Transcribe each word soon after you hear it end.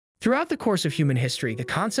Throughout the course of human history, the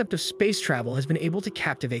concept of space travel has been able to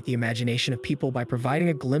captivate the imagination of people by providing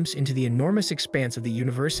a glimpse into the enormous expanse of the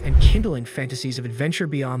universe and kindling fantasies of adventure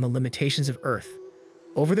beyond the limitations of Earth.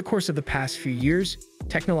 Over the course of the past few years,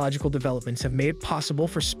 technological developments have made it possible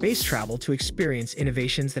for space travel to experience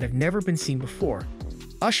innovations that have never been seen before,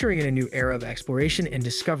 ushering in a new era of exploration and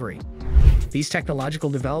discovery. These technological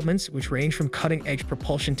developments, which range from cutting-edge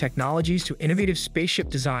propulsion technologies to innovative spaceship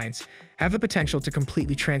designs, have the potential to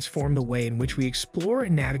completely transform the way in which we explore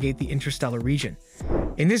and navigate the interstellar region.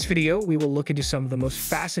 In this video, we will look into some of the most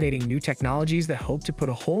fascinating new technologies that hope to put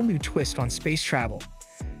a whole new twist on space travel.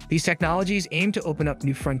 These technologies aim to open up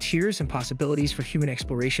new frontiers and possibilities for human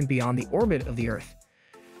exploration beyond the orbit of the Earth.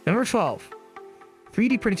 Number 12.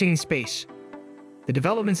 3D printing in space. The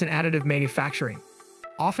developments in additive manufacturing,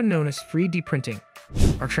 often known as 3D printing,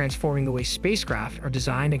 are transforming the way spacecraft are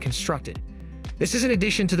designed and constructed. This is in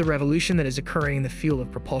addition to the revolution that is occurring in the field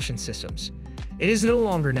of propulsion systems. It is no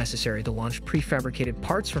longer necessary to launch prefabricated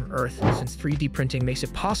parts from Earth, since 3D printing makes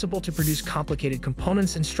it possible to produce complicated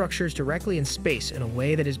components and structures directly in space in a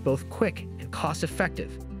way that is both quick and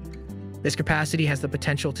cost-effective. This capacity has the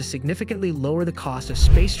potential to significantly lower the cost of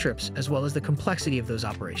space trips as well as the complexity of those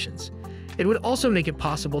operations. It would also make it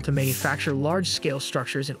possible to manufacture large-scale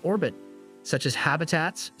structures in orbit, such as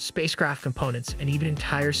habitats, spacecraft components, and even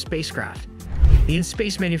entire spacecraft. The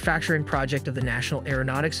In-Space Manufacturing Project of the National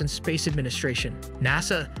Aeronautics and Space Administration,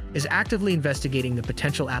 NASA, is actively investigating the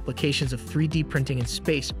potential applications of 3D printing in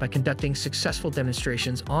space by conducting successful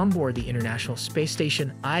demonstrations on board the International Space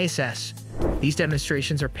Station, ISS. These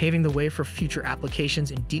demonstrations are paving the way for future applications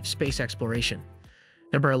in deep space exploration.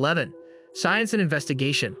 Number 11. Science and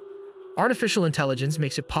investigation. Artificial intelligence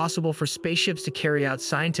makes it possible for spaceships to carry out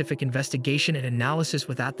scientific investigation and analysis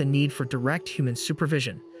without the need for direct human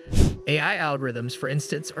supervision. AI algorithms, for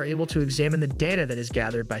instance, are able to examine the data that is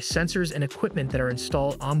gathered by sensors and equipment that are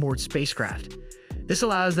installed onboard spacecraft. This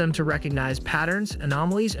allows them to recognize patterns,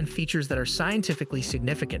 anomalies, and features that are scientifically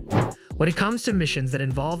significant. When it comes to missions that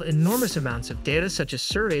involve enormous amounts of data, such as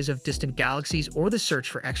surveys of distant galaxies or the search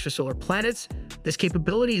for extrasolar planets, this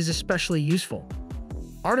capability is especially useful.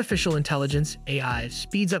 Artificial intelligence, AI,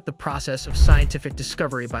 speeds up the process of scientific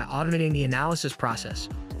discovery by automating the analysis process.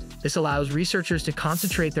 This allows researchers to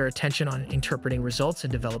concentrate their attention on interpreting results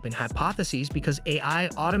and developing hypotheses because AI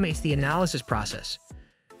automates the analysis process.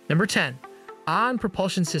 Number 10. Ion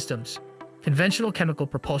propulsion systems. Conventional chemical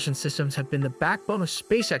propulsion systems have been the backbone of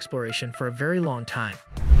space exploration for a very long time.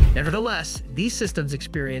 Nevertheless, these systems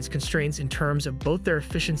experience constraints in terms of both their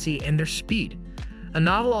efficiency and their speed. A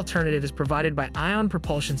novel alternative is provided by ion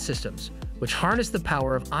propulsion systems, which harness the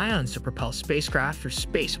power of ions to propel spacecraft through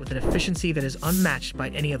space with an efficiency that is unmatched by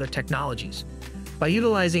any other technologies. By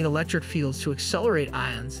utilizing electric fields to accelerate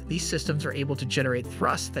ions, these systems are able to generate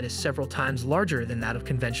thrust that is several times larger than that of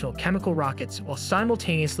conventional chemical rockets, while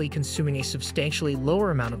simultaneously consuming a substantially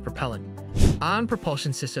lower amount of propellant. Ion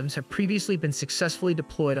propulsion systems have previously been successfully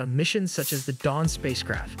deployed on missions such as the Dawn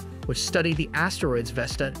spacecraft, which studied the asteroids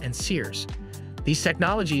Vesta and Ceres. These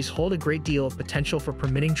technologies hold a great deal of potential for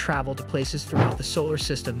permitting travel to places throughout the solar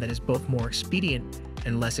system that is both more expedient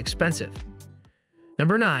and less expensive.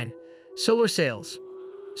 Number 9. Solar sails.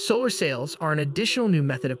 Solar sails are an additional new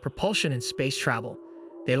method of propulsion in space travel.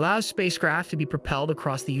 They allow spacecraft to be propelled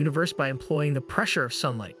across the universe by employing the pressure of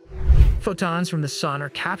sunlight. Photons from the sun are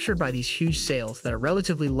captured by these huge sails that are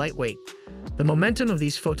relatively lightweight. The momentum of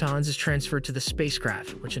these photons is transferred to the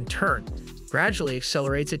spacecraft, which in turn gradually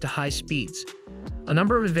accelerates it to high speeds. A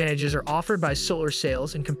number of advantages are offered by solar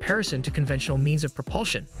sails in comparison to conventional means of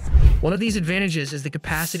propulsion. One of these advantages is the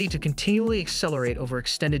capacity to continually accelerate over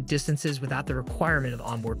extended distances without the requirement of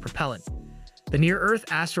onboard propellant. The Near-Earth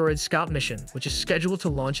Asteroid Scout mission, which is scheduled to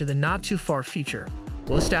launch in the not-too-far future,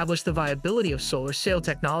 will establish the viability of solar sail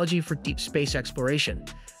technology for deep space exploration.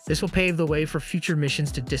 This will pave the way for future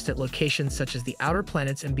missions to distant locations such as the outer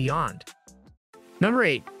planets and beyond. Number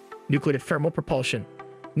 8. Nuclear thermal propulsion.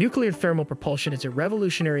 Nuclear thermal propulsion is a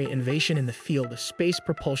revolutionary innovation in the field of space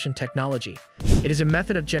propulsion technology. It is a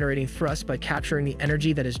method of generating thrust by capturing the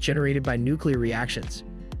energy that is generated by nuclear reactions.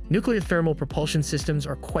 Nuclear thermal propulsion systems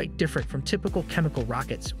are quite different from typical chemical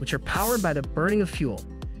rockets, which are powered by the burning of fuel.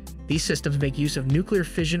 These systems make use of nuclear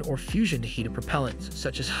fission or fusion to heat a propellant,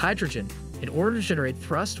 such as hydrogen, in order to generate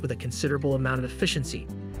thrust with a considerable amount of efficiency.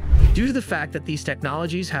 Due to the fact that these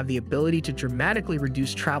technologies have the ability to dramatically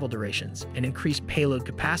reduce travel durations and increase payload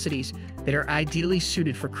capacities, they are ideally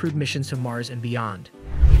suited for crewed missions to Mars and beyond.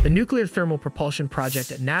 The Nuclear Thermal Propulsion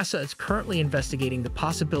Project at NASA is currently investigating the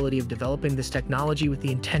possibility of developing this technology with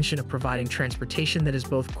the intention of providing transportation that is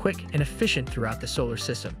both quick and efficient throughout the solar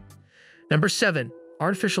system. Number 7.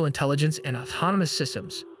 artificial intelligence, and autonomous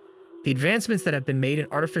systems. The advancements that have been made in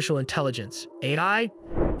artificial intelligence, AI,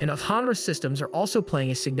 and autonomous systems are also playing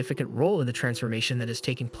a significant role in the transformation that is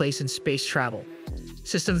taking place in space travel.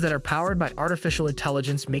 Systems that are powered by artificial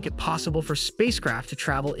intelligence make it possible for spacecraft to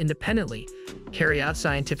travel independently, carry out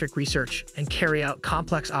scientific research, and carry out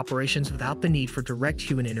complex operations without the need for direct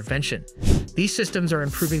human intervention. These systems are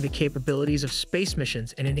improving the capabilities of space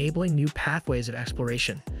missions and enabling new pathways of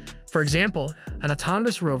exploration. For example, an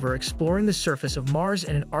autonomous rover exploring the surface of Mars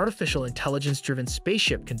and an artificial intelligence-driven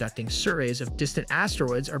spaceship conducting surveys of distant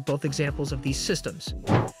asteroids are both examples of these systems.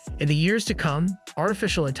 In the years to come,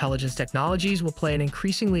 artificial intelligence technologies will play an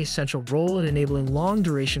increasingly essential role in enabling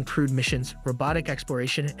long-duration crewed missions, robotic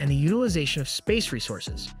exploration, and the utilization of space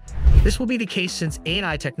resources. This will be the case since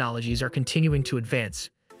AI technologies are continuing to advance.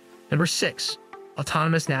 Number 6.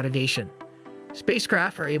 Autonomous navigation.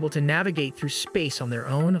 Spacecraft are able to navigate through space on their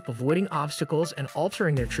own, avoiding obstacles and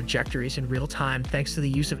altering their trajectories in real time thanks to the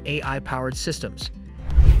use of AI-powered systems.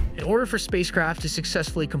 In order for spacecraft to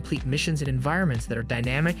successfully complete missions in environments that are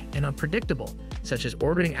dynamic and unpredictable, such as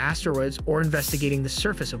orbiting asteroids or investigating the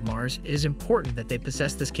surface of Mars, it is important that they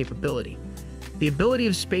possess this capability. The ability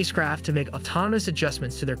of spacecraft to make autonomous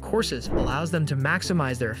adjustments to their courses allows them to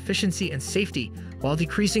maximize their efficiency and safety while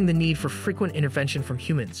decreasing the need for frequent intervention from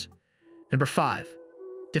humans. Number 5.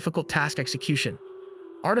 Difficult task execution.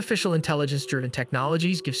 Artificial intelligence-driven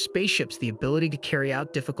technologies give spaceships the ability to carry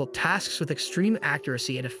out difficult tasks with extreme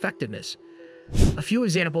accuracy and effectiveness. A few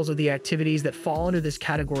examples of the activities that fall under this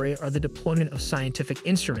category are the deployment of scientific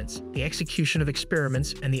instruments, the execution of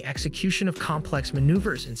experiments, and the execution of complex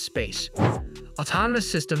maneuvers in space. Autonomous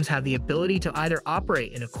systems have the ability to either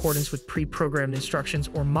operate in accordance with pre-programmed instructions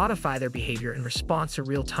or modify their behavior in response to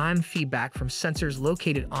real-time feedback from sensors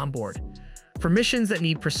located on board. For missions that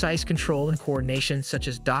need precise control and coordination, such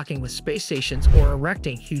as docking with space stations or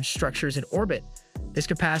erecting huge structures in orbit, this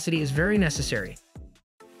capacity is very necessary.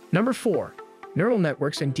 Number 4. Neural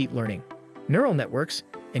networks and deep learning. Neural networks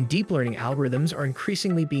and deep learning algorithms are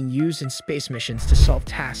increasingly being used in space missions to solve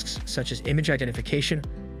tasks such as image identification,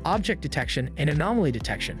 object detection, and anomaly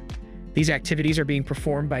detection. These activities are being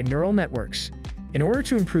performed by neural networks. In order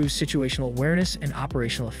to improve situational awareness and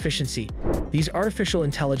operational efficiency, these artificial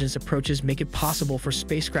intelligence approaches make it possible for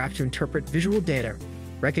spacecraft to interpret visual data,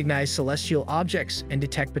 recognize celestial objects, and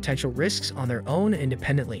detect potential risks on their own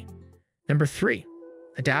independently. Number 3.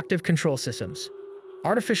 Adaptive control systems.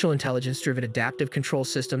 Artificial intelligence-driven adaptive control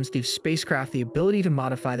systems give spacecraft the ability to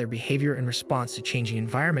modify their behavior in response to changing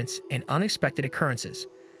environments and unexpected occurrences.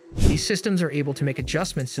 These systems are able to make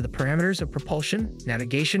adjustments to the parameters of propulsion,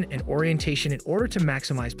 navigation, and orientation in order to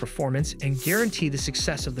maximize performance and guarantee the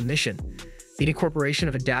success of the mission. The incorporation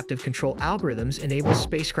of adaptive control algorithms enables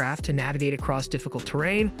spacecraft to navigate across difficult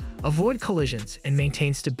terrain, avoid collisions, and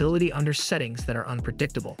maintain stability under settings that are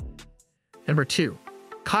unpredictable. Number 2.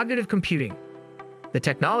 Cognitive computing. The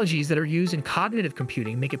technologies that are used in cognitive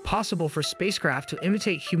computing make it possible for spacecraft to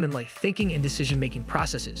imitate human-like thinking and decision-making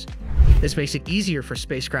processes. This makes it easier for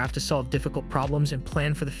spacecraft to solve difficult problems and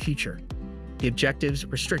plan for the future. The objectives,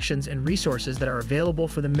 restrictions, and resources that are available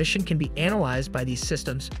for the mission can be analyzed by these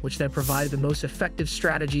systems, which then provide the most effective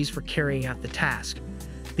strategies for carrying out the task.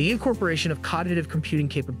 The incorporation of cognitive computing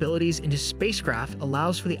capabilities into spacecraft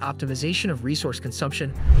allows for the optimization of resource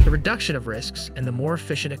consumption, the reduction of risks, and the more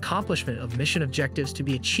efficient accomplishment of mission objectives to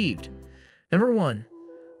be achieved. Number 1.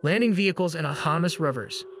 Landing vehicles and autonomous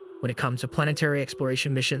rovers. When it comes to planetary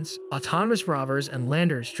exploration missions, autonomous rovers and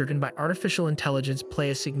landers driven by artificial intelligence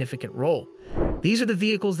play a significant role. These are the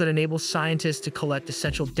vehicles that enable scientists to collect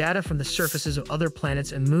essential data from the surfaces of other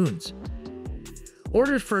planets and moons. In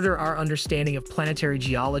order to further our understanding of planetary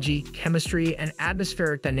geology, chemistry, and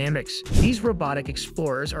atmospheric dynamics, these robotic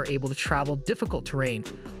explorers are able to travel difficult terrain,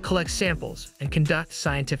 collect samples, and conduct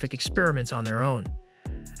scientific experiments on their own.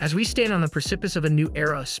 As we stand on the precipice of a new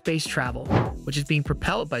era of space travel, which is being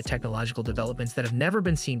propelled by technological developments that have never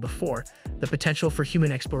been seen before, the potential for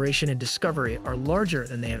human exploration and discovery are larger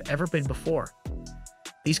than they have ever been before.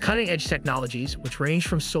 These cutting-edge technologies, which range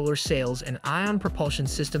from solar sails and ion propulsion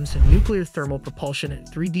systems to nuclear thermal propulsion and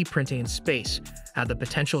 3D printing in space, have the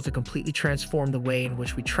potential to completely transform the way in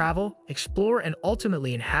which we travel, explore, and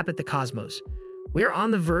ultimately inhabit the cosmos. We are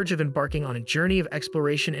on the verge of embarking on a journey of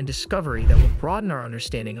exploration and discovery that will broaden our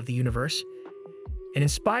understanding of the universe and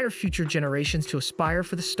inspire future generations to aspire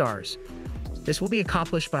for the stars. This will be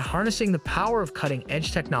accomplished by harnessing the power of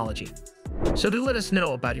cutting-edge technology. So do let us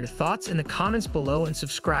know about your thoughts in the comments below and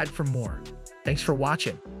subscribe for more. Thanks for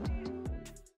watching.